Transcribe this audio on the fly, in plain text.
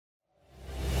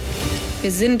Wir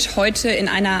sind heute in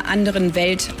einer anderen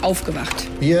Welt aufgewacht.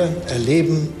 Wir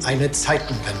erleben eine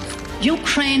Zeitenwende.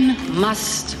 Ukraine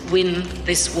must win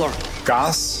this war.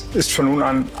 Gas ist von nun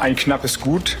an ein knappes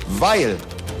Gut. Weil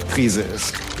Krise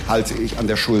ist, halte ich an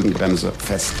der Schuldenbremse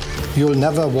fest. You'll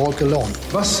never walk alone.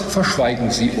 Was verschweigen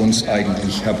Sie uns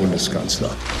eigentlich, Herr Bundeskanzler?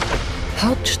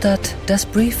 Hauptstadt das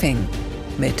Briefing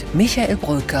mit Michael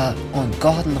Brücker und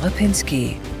Gordon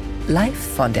Ripinski. Live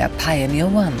von der Pioneer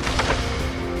One.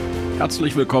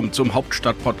 Herzlich willkommen zum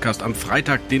Hauptstadt-Podcast am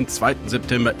Freitag, den 2.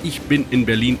 September. Ich bin in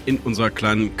Berlin in unserer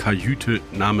kleinen Kajüte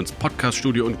namens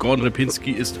Podcaststudio und Gordon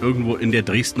Ripinski ist irgendwo in der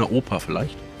Dresdner Oper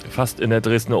vielleicht. Fast in der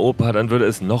Dresdner Oper, dann würde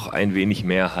es noch ein wenig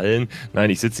mehr hallen.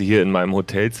 Nein, ich sitze hier in meinem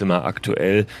Hotelzimmer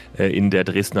aktuell in der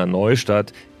Dresdner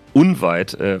Neustadt.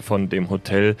 Unweit von dem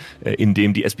Hotel, in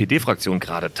dem die SPD-Fraktion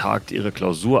gerade tagt, ihre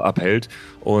Klausur abhält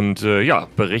und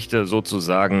berichte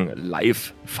sozusagen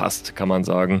live fast, kann man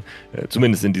sagen,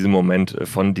 zumindest in diesem Moment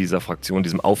von dieser Fraktion,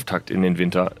 diesem Auftakt in den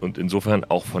Winter und insofern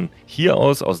auch von hier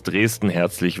aus Dresden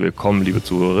herzlich willkommen, liebe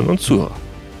Zuhörerinnen und Zuhörer.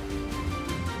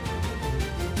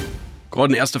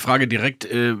 Gordon, erste Frage direkt.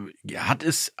 Hat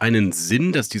es einen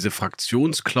Sinn, dass diese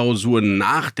Fraktionsklausur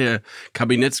nach der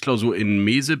Kabinettsklausur in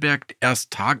Meseberg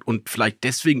erst tagt und vielleicht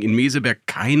deswegen in Meseberg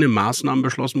keine Maßnahmen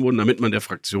beschlossen wurden, damit man der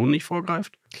Fraktion nicht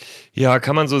vorgreift? Ja,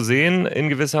 kann man so sehen in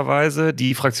gewisser Weise.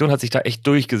 Die Fraktion hat sich da echt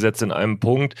durchgesetzt in einem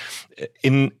Punkt.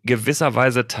 In gewisser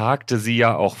Weise tagte sie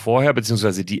ja auch vorher,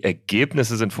 beziehungsweise die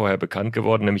Ergebnisse sind vorher bekannt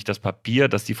geworden, nämlich das Papier,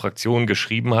 das die Fraktion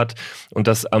geschrieben hat und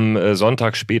das am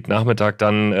Sonntag Spätnachmittag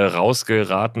dann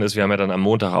rausgeraten ist. Wir haben ja dann am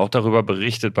Montag auch darüber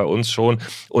berichtet, bei uns schon.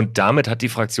 Und damit hat die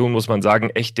Fraktion, muss man sagen,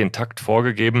 echt den Takt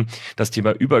vorgegeben. Das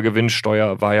Thema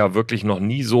Übergewinnsteuer war ja wirklich noch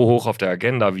nie so hoch auf der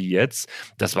Agenda wie jetzt.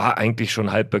 Das war eigentlich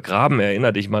schon halb begraben.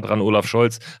 Erinnert dich mal dran, Olaf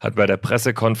Scholz hat bei der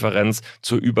Pressekonferenz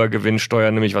zur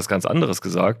Übergewinnsteuer nämlich was ganz anderes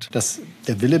gesagt. Dass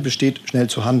der Wille besteht, schnell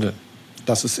zu handeln.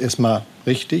 Das ist erstmal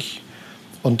richtig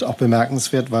und auch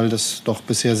bemerkenswert, weil das doch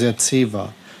bisher sehr zäh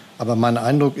war. Aber mein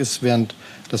Eindruck ist, während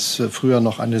das früher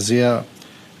noch eine sehr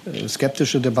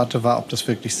skeptische Debatte war, ob das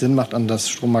wirklich Sinn macht, an das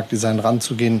Strommarktdesign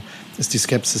ranzugehen, ist die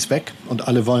Skepsis weg und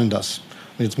alle wollen das.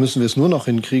 Und jetzt müssen wir es nur noch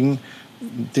hinkriegen,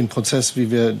 den Prozess, wie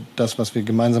wir das, was wir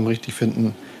gemeinsam richtig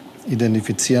finden,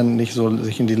 identifizieren, nicht so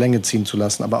sich in die Länge ziehen zu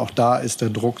lassen. Aber auch da ist der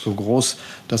Druck so groß,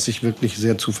 dass ich wirklich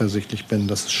sehr zuversichtlich bin,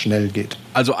 dass es schnell geht.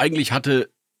 Also eigentlich hatte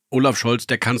Olaf Scholz,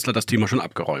 der Kanzler, das Thema schon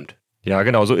abgeräumt. Ja,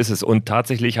 genau, so ist es. Und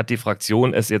tatsächlich hat die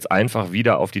Fraktion es jetzt einfach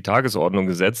wieder auf die Tagesordnung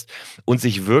gesetzt und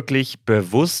sich wirklich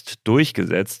bewusst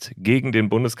durchgesetzt gegen den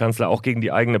Bundeskanzler, auch gegen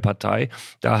die eigene Partei.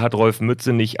 Da hat Rolf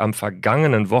Mützenich am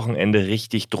vergangenen Wochenende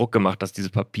richtig Druck gemacht, dass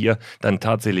dieses Papier dann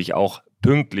tatsächlich auch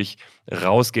pünktlich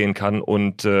rausgehen kann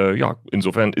und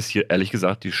insofern ist hier ehrlich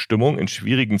gesagt die Stimmung in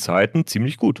schwierigen Zeiten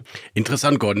ziemlich gut.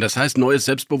 Interessant, Gordon. Das heißt, neues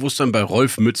Selbstbewusstsein bei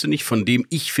Rolf Mützenich, von dem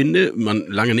ich finde, man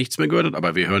lange nichts mehr gehört hat,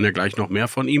 aber wir hören ja gleich noch mehr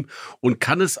von ihm. Und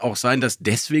kann es auch sein, dass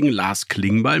deswegen Lars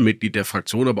Klingbeil, Mitglied der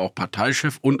Fraktion, aber auch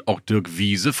Parteichef und auch Dirk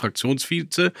Wiese,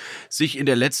 Fraktionsvize, sich in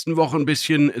der letzten Woche ein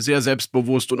bisschen sehr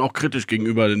selbstbewusst und auch kritisch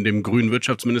gegenüber dem grünen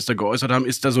Wirtschaftsminister geäußert haben?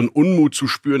 Ist da so ein Unmut zu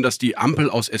spüren, dass die Ampel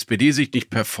aus SPD-Sicht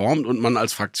nicht performt und man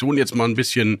als Fraktion jetzt mal ein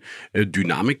bisschen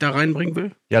Dynamik da reinbringen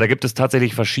will? Ja, da gibt es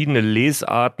tatsächlich verschiedene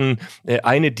Lesarten.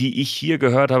 Eine, die ich hier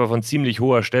gehört habe von ziemlich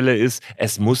hoher Stelle ist,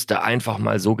 es musste einfach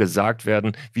mal so gesagt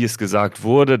werden, wie es gesagt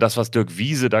wurde. Das, was Dirk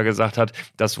Wiese da gesagt hat,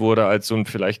 das wurde als so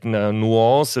vielleicht eine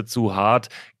Nuance zu hart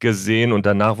gesehen und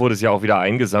danach wurde es ja auch wieder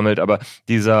eingesammelt. Aber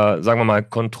dieser, sagen wir mal,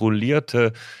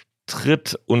 kontrollierte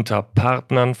Tritt unter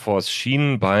Partnern vors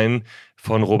Schienenbein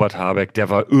von Robert Habeck,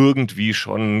 der war irgendwie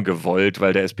schon gewollt,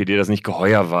 weil der SPD das nicht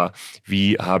geheuer war,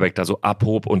 wie Habeck da so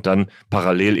abhob und dann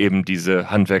parallel eben diese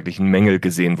handwerklichen Mängel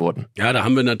gesehen wurden. Ja, da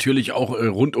haben wir natürlich auch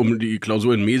rund um die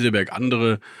Klausur in Meseberg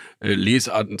andere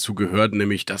Lesarten zu gehört,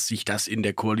 nämlich, dass sich das in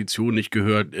der Koalition nicht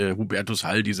gehört. Hubertus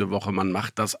Heil diese Woche, man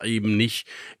macht das eben nicht.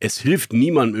 Es hilft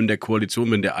niemandem in der Koalition,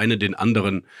 wenn der eine den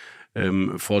anderen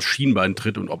vors Schienbein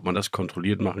tritt und ob man das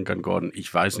kontrolliert machen kann, Gordon.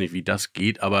 Ich weiß nicht, wie das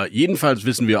geht, aber jedenfalls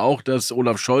wissen wir auch, dass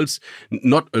Olaf Scholz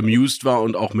not amused war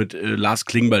und auch mit Lars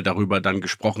Klingbeil darüber dann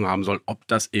gesprochen haben soll, ob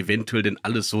das eventuell denn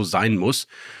alles so sein muss.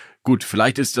 Gut,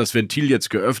 vielleicht ist das Ventil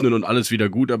jetzt geöffnet und alles wieder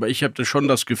gut, aber ich habe schon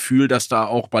das Gefühl, dass da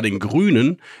auch bei den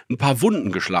Grünen ein paar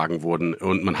Wunden geschlagen wurden.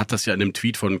 Und man hat das ja in dem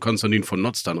Tweet von Konstantin von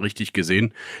Notz dann richtig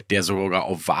gesehen, der sogar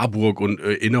auf Warburg und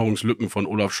Erinnerungslücken von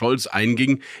Olaf Scholz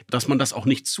einging, dass man das auch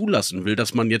nicht zulassen will,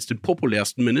 dass man jetzt den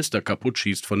populärsten Minister kaputt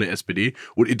schießt von der SPD.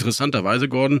 Und interessanterweise,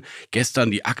 Gordon,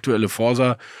 gestern die aktuelle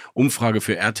Forsa-Umfrage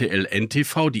für RTL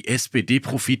NTV, die SPD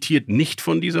profitiert nicht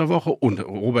von dieser Woche und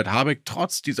Robert Habeck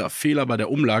trotz dieser Fehler bei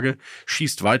der Umlage Umfrage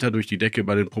schießt weiter durch die Decke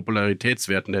bei den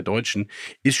Popularitätswerten der Deutschen.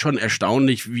 Ist schon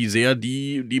erstaunlich, wie sehr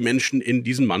die Menschen in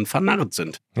diesen Mann vernarrt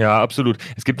sind. Ja, absolut.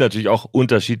 Es gibt natürlich auch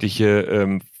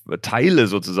unterschiedliche Teile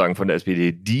sozusagen von der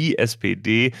SPD. Die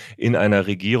SPD in einer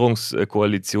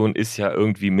Regierungskoalition ist ja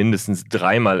irgendwie mindestens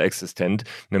dreimal existent,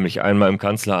 nämlich einmal im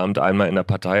Kanzleramt, einmal in der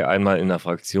Partei, einmal in der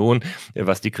Fraktion.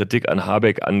 Was die Kritik an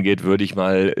Habeck angeht, würde ich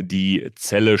mal die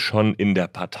Zelle schon in der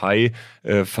Partei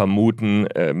vermuten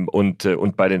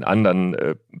und bei den anderen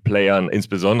Playern,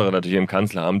 insbesondere natürlich im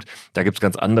Kanzleramt, da gibt es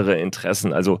ganz andere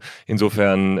Interessen. Also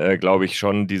insofern glaube ich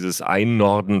schon, dieses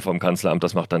Einnorden vom Kanzleramt,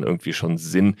 das macht dann irgendwie schon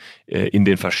Sinn in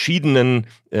den verschiedenen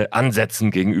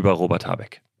Ansätzen gegenüber Robert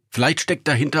Habeck. Vielleicht steckt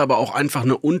dahinter aber auch einfach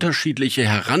eine unterschiedliche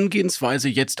Herangehensweise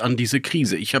jetzt an diese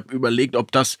Krise. Ich habe überlegt,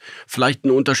 ob das vielleicht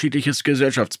ein unterschiedliches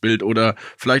Gesellschaftsbild oder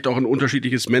vielleicht auch ein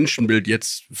unterschiedliches Menschenbild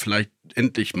jetzt vielleicht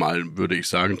endlich mal, würde ich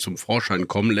sagen, zum Vorschein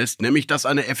kommen lässt. Nämlich, dass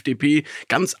eine FDP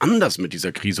ganz anders mit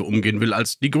dieser Krise umgehen will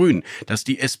als die Grünen. Dass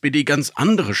die SPD ganz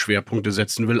andere Schwerpunkte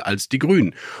setzen will als die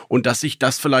Grünen. Und dass sich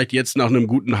das vielleicht jetzt nach einem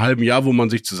guten halben Jahr, wo man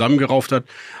sich zusammengerauft hat,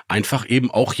 einfach eben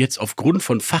auch jetzt aufgrund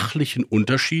von fachlichen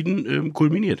Unterschieden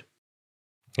kulminiert.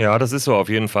 Ja, das ist so auf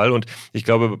jeden Fall. Und ich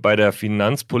glaube, bei der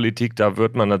Finanzpolitik, da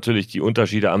wird man natürlich die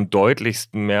Unterschiede am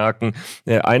deutlichsten merken.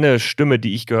 Eine Stimme,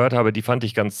 die ich gehört habe, die fand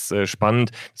ich ganz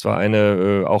spannend. Es war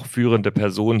eine auch führende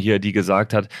Person hier, die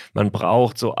gesagt hat, man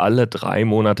braucht so alle 3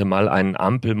 Monate mal einen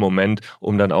Ampelmoment,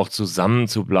 um dann auch zusammen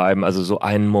zu bleiben. Also so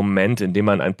einen Moment, in dem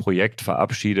man ein Projekt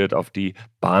verabschiedet, auf die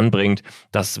Bahn bringt,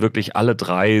 dass wirklich alle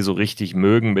 3 so richtig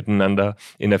mögen miteinander.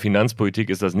 In der Finanzpolitik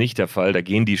ist das nicht der Fall. Da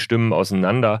gehen die Stimmen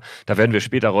auseinander. Da werden wir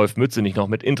später Rolf Mützenich noch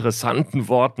mit interessanten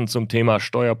Worten zum Thema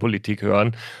Steuerpolitik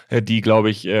hören, die, glaube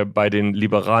ich, bei den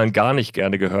Liberalen gar nicht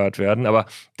gerne gehört werden. Aber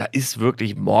da ist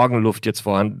wirklich Morgenluft jetzt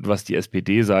vorhanden, was die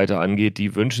SPD-Seite angeht.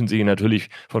 Die wünschen sich natürlich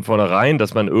von vornherein,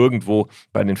 dass man irgendwo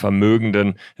bei den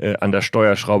Vermögenden an der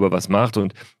Steuerschraube was macht.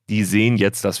 Und die sehen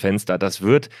jetzt das Fenster. Das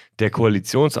wird der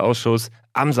Koalitionsausschuss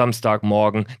am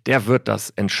Samstagmorgen, der wird das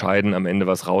entscheiden am Ende,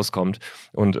 was rauskommt.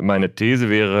 Und meine These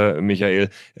wäre, Michael,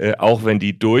 auch wenn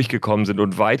die durchgekommen sind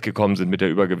und weit gekommen sind mit der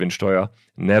Übergewinnsteuer,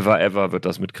 never ever wird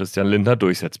das mit Christian Lindner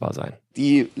durchsetzbar sein.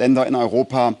 Die Länder in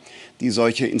Europa, die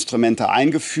solche Instrumente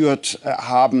eingeführt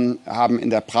haben, haben in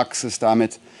der Praxis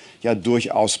damit ja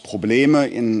durchaus Probleme.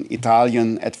 In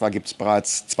Italien etwa gibt es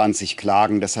bereits 20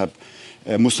 Klagen. Deshalb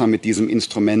muss man mit diesem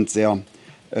Instrument sehr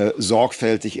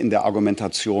sorgfältig in der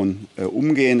Argumentation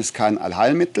umgehen. Ist kein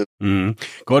Allheilmittel. Mhm.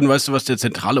 Gordon, weißt du, was der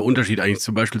zentrale Unterschied eigentlich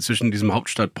zum Beispiel zwischen diesem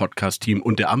Hauptstadt-Podcast-Team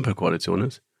und der Ampelkoalition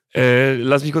ist?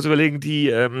 Lass mich kurz überlegen.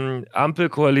 Die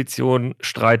Ampelkoalition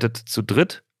streitet zu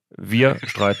dritt. Wir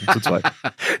streiten zu zweit.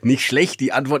 Nicht schlecht,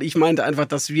 die Antwort. Ich meinte einfach,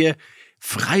 dass wir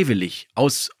freiwillig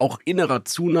aus auch innerer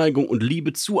Zuneigung und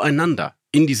Liebe zueinander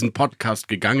in diesen Podcast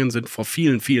gegangen sind vor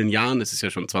vielen, vielen Jahren, es ist ja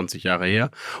schon 20 Jahre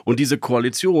her, und diese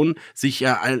Koalition sich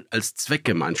ja als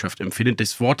Zweckgemeinschaft empfindet.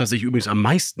 Das Wort, das ich übrigens am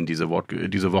meisten diese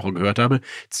Woche gehört habe,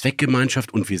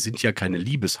 Zweckgemeinschaft, und wir sind ja keine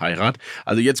Liebesheirat.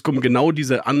 Also jetzt kommen genau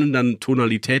diese anderen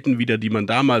Tonalitäten wieder, die man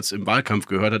damals im Wahlkampf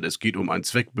gehört hat. Es geht um ein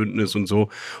Zweckbündnis und so.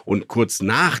 Und kurz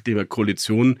nach der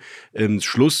Koalition,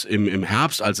 Schluss im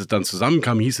Herbst, als es dann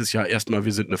zusammenkam, hieß es ja erstmal,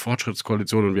 wir sind eine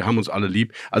Fortschrittskoalition und wir haben uns alle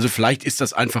lieb. Also vielleicht ist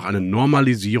das einfach eine Normalisierung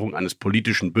eines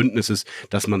politischen Bündnisses,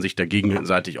 dass man sich da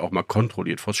gegenseitig auch mal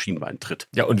kontrolliert vors Schienbein tritt.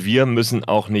 Ja, und wir müssen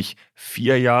auch nicht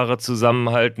 4 Jahre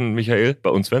zusammenhalten, Michael.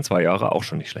 Bei uns wären 2 Jahre auch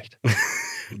schon nicht schlecht.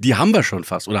 Die haben wir schon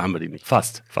fast, oder haben wir die nicht?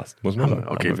 Fast, muss man sagen.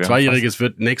 Okay, 2-Jähriges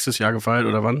wird nächstes Jahr gefeiert,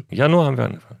 oder wann? Januar haben wir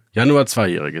angefangen. Januar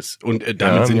 2-Jähriges. Und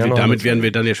damit wären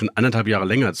wir dann ja schon 1,5 Jahre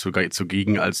länger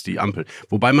zugegen als die Ampel.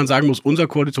 Wobei man sagen muss, unser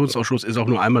Koalitionsausschuss ist auch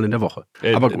nur einmal in der Woche.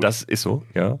 Aber gut. Das ist so,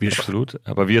 ja, absolut.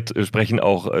 Aber wir sprechen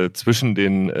auch zwischen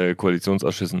den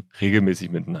Koalitionsausschüssen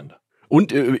regelmäßig miteinander.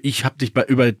 Und ich habe dich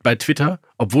bei Twitter,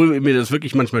 obwohl mir das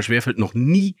wirklich manchmal schwerfällt, noch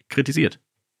nie kritisiert.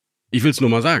 Ich will es nur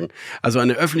mal sagen. Also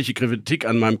eine öffentliche Kritik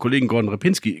an meinem Kollegen Gordon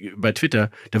Repinski bei Twitter,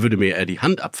 da würde mir eher die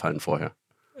Hand abfallen vorher.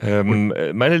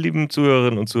 Meine lieben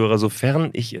Zuhörerinnen und Zuhörer,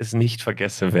 sofern ich es nicht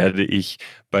vergesse, werde ich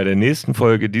bei der nächsten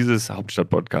Folge dieses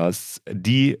Hauptstadt-Podcasts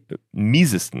die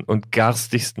miesesten und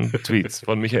garstigsten Tweets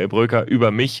von Michael Bröker über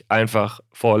mich einfach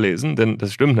vorlesen, denn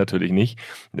das stimmt natürlich nicht,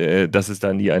 dass es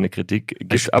da nie eine Kritik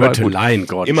gibt. Spötteleien,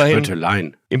 Gordon,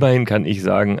 Spötteleien. Immerhin kann ich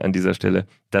sagen an dieser Stelle,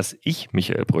 dass ich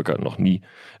Michael Bröker noch nie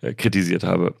kritisiert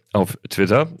habe auf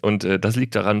Twitter. Und das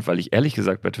liegt daran, weil ich ehrlich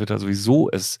gesagt bei Twitter sowieso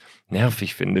es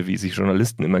nervig finde, wie sich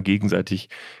Journalisten immer gegenseitig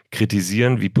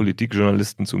kritisieren, wie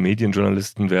Politikjournalisten zu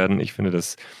Medienjournalisten werden. Ich finde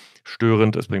das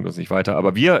störend, es bringt uns nicht weiter.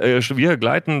 Aber wir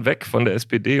gleiten weg von der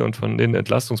SPD und von den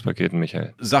Entlastungspaketen,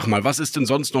 Michael. Sag mal, was ist denn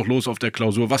sonst noch los auf der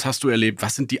Klausur? Was hast du erlebt?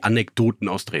 Was sind die Anekdoten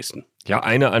aus Dresden? Ja,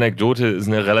 eine Anekdote ist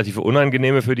eine relativ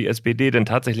unangenehme für die SPD, denn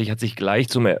tatsächlich hat sich gleich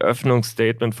zum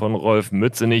Eröffnungsstatement von Rolf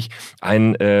Mützenich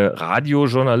ein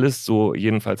Radiojournalist, so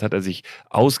jedenfalls hat er sich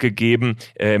ausgegeben,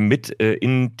 mit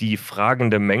in die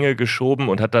fragende Menge geschoben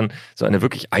und hat dann so eine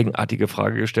wirklich eigenartige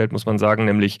Frage gestellt, muss man sagen,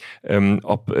 nämlich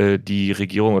ob die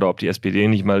Regierung oder ob die SPD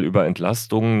nicht mal über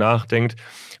Entlastungen nachdenkt,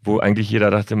 wo eigentlich jeder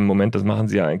dachte, im Moment, das machen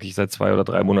sie ja eigentlich seit 2 oder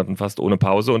 3 Monaten fast ohne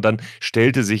Pause. Und dann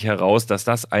stellte sich heraus, dass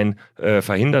das ein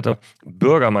verhinderter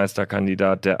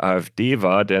Bürgermeisterkandidat der AfD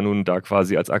war, der nun da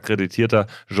quasi als akkreditierter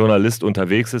Journalist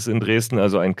unterwegs ist in Dresden.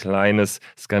 Also ein kleines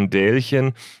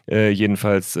Skandälchen,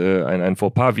 jedenfalls ein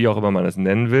Fauxpas, wie auch immer man es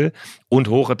nennen will. Und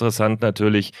hochinteressant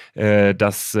natürlich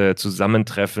das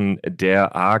Zusammentreffen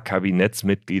der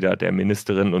A-Kabinettsmitglieder, der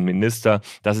Ministerinnen und Minister.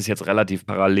 Das ist jetzt relativ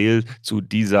parallel zu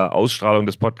dieser Ausstrahlung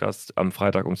des Podcasts am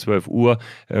Freitag um 12 Uhr.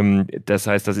 Das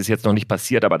heißt, das ist jetzt noch nicht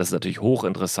passiert, aber das ist natürlich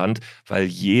hochinteressant, weil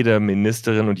jede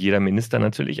Ministerin und jeder Minister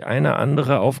natürlich eine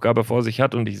andere Aufgabe vor sich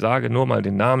hat. Und ich sage nur mal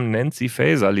den Namen Nancy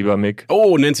Faeser, lieber Mick.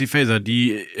 Oh, Nancy Faeser,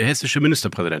 die hessische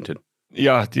Ministerpräsidentin.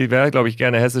 Ja, die wäre, glaube ich,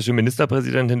 gerne hessische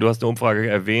Ministerpräsidentin. Du hast eine Umfrage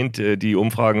erwähnt. Die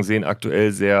Umfragen sehen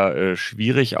aktuell sehr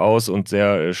schwierig aus und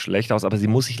sehr schlecht aus. Aber sie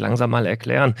muss sich langsam mal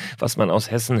erklären, was man aus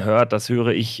Hessen hört. Das höre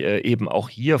ich eben auch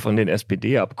hier von den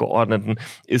SPD-Abgeordneten,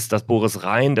 ist, dass Boris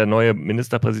Rhein, der neue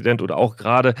Ministerpräsident, oder auch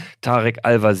gerade Tarek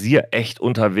Al-Wazir echt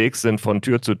unterwegs sind, von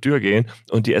Tür zu Tür gehen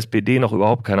und die SPD noch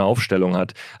überhaupt keine Aufstellung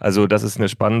hat. Also das ist eine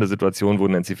spannende Situation, wo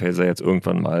Nancy Faeser jetzt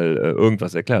irgendwann mal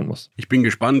irgendwas erklären muss. Ich bin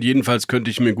gespannt. Jedenfalls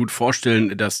könnte ich mir gut vorstellen,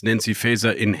 dass Nancy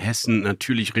Faeser in Hessen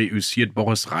natürlich reüssiert.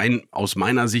 Boris Rhein aus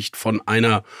meiner Sicht von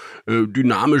einer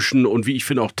dynamischen und wie ich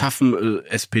finde auch taffen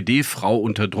SPD-Frau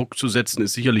unter Druck zu setzen,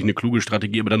 ist sicherlich eine kluge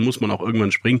Strategie, aber dann muss man auch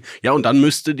irgendwann springen. Ja, und dann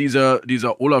müsste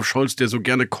dieser Olaf Scholz, der so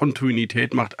gerne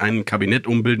Kontinuität macht, ein Kabinett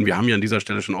umbilden. Wir haben ja an dieser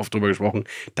Stelle schon oft drüber gesprochen.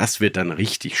 Das wird dann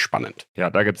richtig spannend. Ja,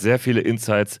 da gibt es sehr viele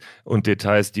Insights und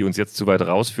Details, die uns jetzt zu weit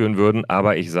rausführen würden.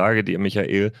 Aber ich sage dir,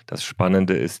 Michael, das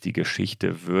Spannende ist, die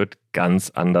Geschichte wird ganz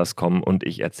anders kommen und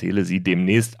ich erzähle sie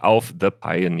demnächst auf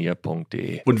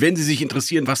thepioneer.de. Und wenn Sie sich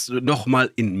interessieren, was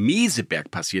nochmal in Meseberg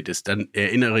passiert ist, dann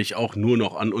erinnere ich auch nur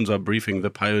noch an unser Briefing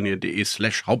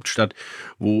thepioneer.de/Hauptstadt,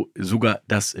 wo sogar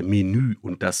das Menü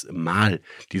und das Mahl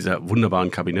dieser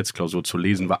wunderbaren Kabinettsklausur zu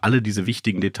lesen war. Alle diese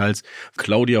wichtigen Details.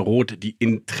 Claudia Roth, die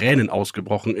in Tränen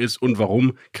ausgebrochen ist und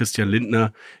warum Christian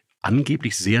Lindner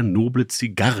angeblich sehr noble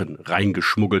Zigarren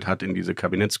reingeschmuggelt hat in diese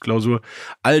Kabinettsklausur.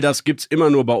 All das gibt's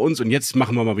immer nur bei uns und jetzt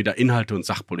machen wir mal wieder Inhalte und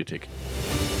Sachpolitik.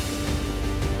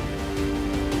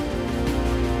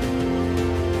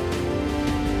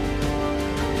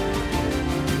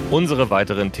 Unsere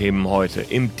weiteren Themen heute.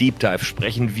 Im Deep Dive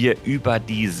sprechen wir über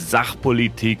die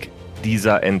Sachpolitik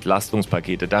dieser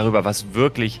Entlastungspakete, darüber, was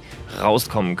wirklich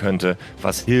rauskommen könnte,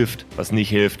 was hilft, was nicht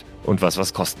hilft und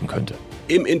was kosten könnte.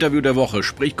 Im Interview der Woche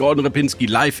spricht Gordon Repinski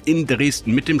live in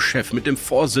Dresden mit dem Chef, mit dem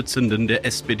Vorsitzenden der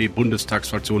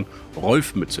SPD-Bundestagsfraktion,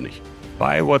 Rolf Mützenich.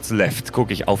 Bei What's Left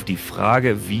gucke ich auf die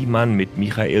Frage, wie man mit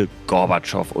Michail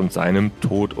Gorbatschow und seinem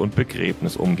Tod und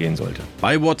Begräbnis umgehen sollte.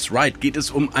 Bei What's Right geht es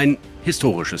um ein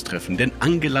historisches Treffen, denn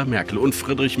Angela Merkel und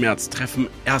Friedrich Merz treffen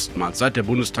erstmals seit der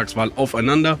Bundestagswahl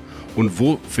aufeinander. Und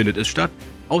wo findet es statt?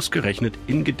 Ausgerechnet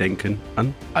in Gedenken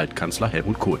an Altkanzler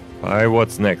Helmut Kohl. Bei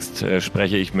What's Next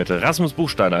spreche ich mit Rasmus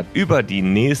Buchsteiner über die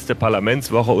nächste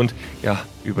Parlamentswoche und ja,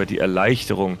 über die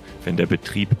Erleichterung, wenn der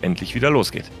Betrieb endlich wieder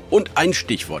losgeht. Und ein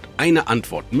Stichwort, eine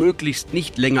Antwort, möglichst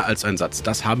nicht länger als ein Satz.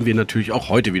 Das haben wir natürlich auch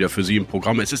heute wieder für Sie im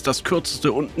Programm. Es ist das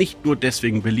kürzeste und nicht nur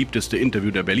deswegen beliebteste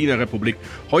Interview der Berliner Republik.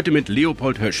 Heute mit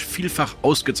Leopold Hösch, vielfach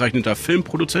ausgezeichneter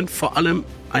Filmproduzent, vor allem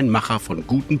ein Macher von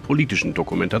guten politischen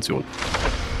Dokumentationen.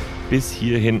 Bis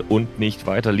hierhin und nicht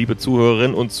weiter, liebe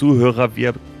Zuhörerinnen und Zuhörer.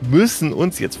 Wir müssen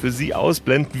uns jetzt für Sie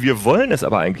ausblenden. Wir wollen es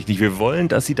aber eigentlich nicht. Wir wollen,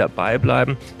 dass Sie dabei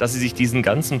bleiben, dass Sie sich diesen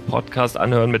ganzen Podcast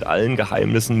anhören mit allen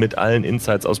Geheimnissen, mit allen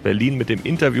Insights aus Berlin, mit dem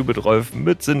Interview mit Rolf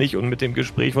Mützenich und mit dem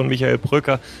Gespräch von Michael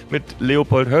Brücker, mit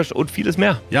Leopold Hösch und vieles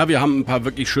mehr. Ja, wir haben ein paar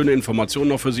wirklich schöne Informationen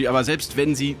noch für Sie, aber selbst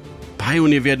wenn Sie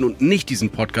Pionier werden und nicht diesen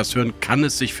Podcast hören, kann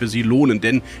es sich für Sie lohnen,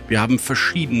 denn wir haben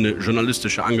verschiedene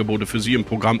journalistische Angebote für Sie im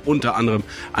Programm, unter anderem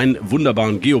einen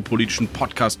wunderbaren geopolitischen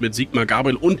Podcast mit Sigmar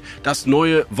Gabriel und das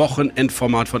neue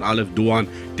Wochenendformat von Aleph Doan,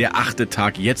 der 8.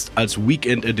 Tag, jetzt als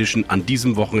Weekend Edition an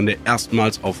diesem Wochenende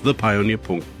erstmals auf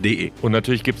thepioneer.de. Und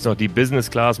natürlich gibt es noch die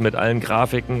Business Class mit allen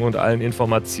Grafiken und allen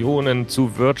Informationen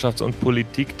zu Wirtschafts- und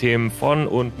Politikthemen von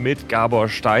und mit Gabor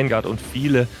Steingart und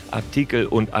viele Artikel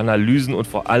und Analysen und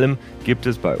vor allem gibt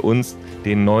es bei uns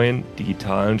den neuen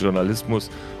digitalen Journalismus,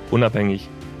 unabhängig,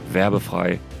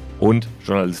 werbefrei und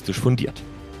journalistisch fundiert.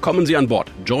 Kommen Sie an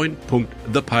Bord.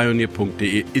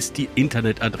 join.thepioneer.de ist die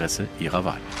Internetadresse Ihrer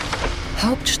Wahl.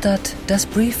 Hauptstadt das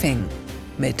Briefing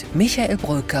mit Michael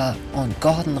Bröker und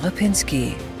Gordon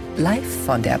Ripinski. Live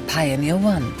von der Pioneer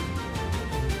One.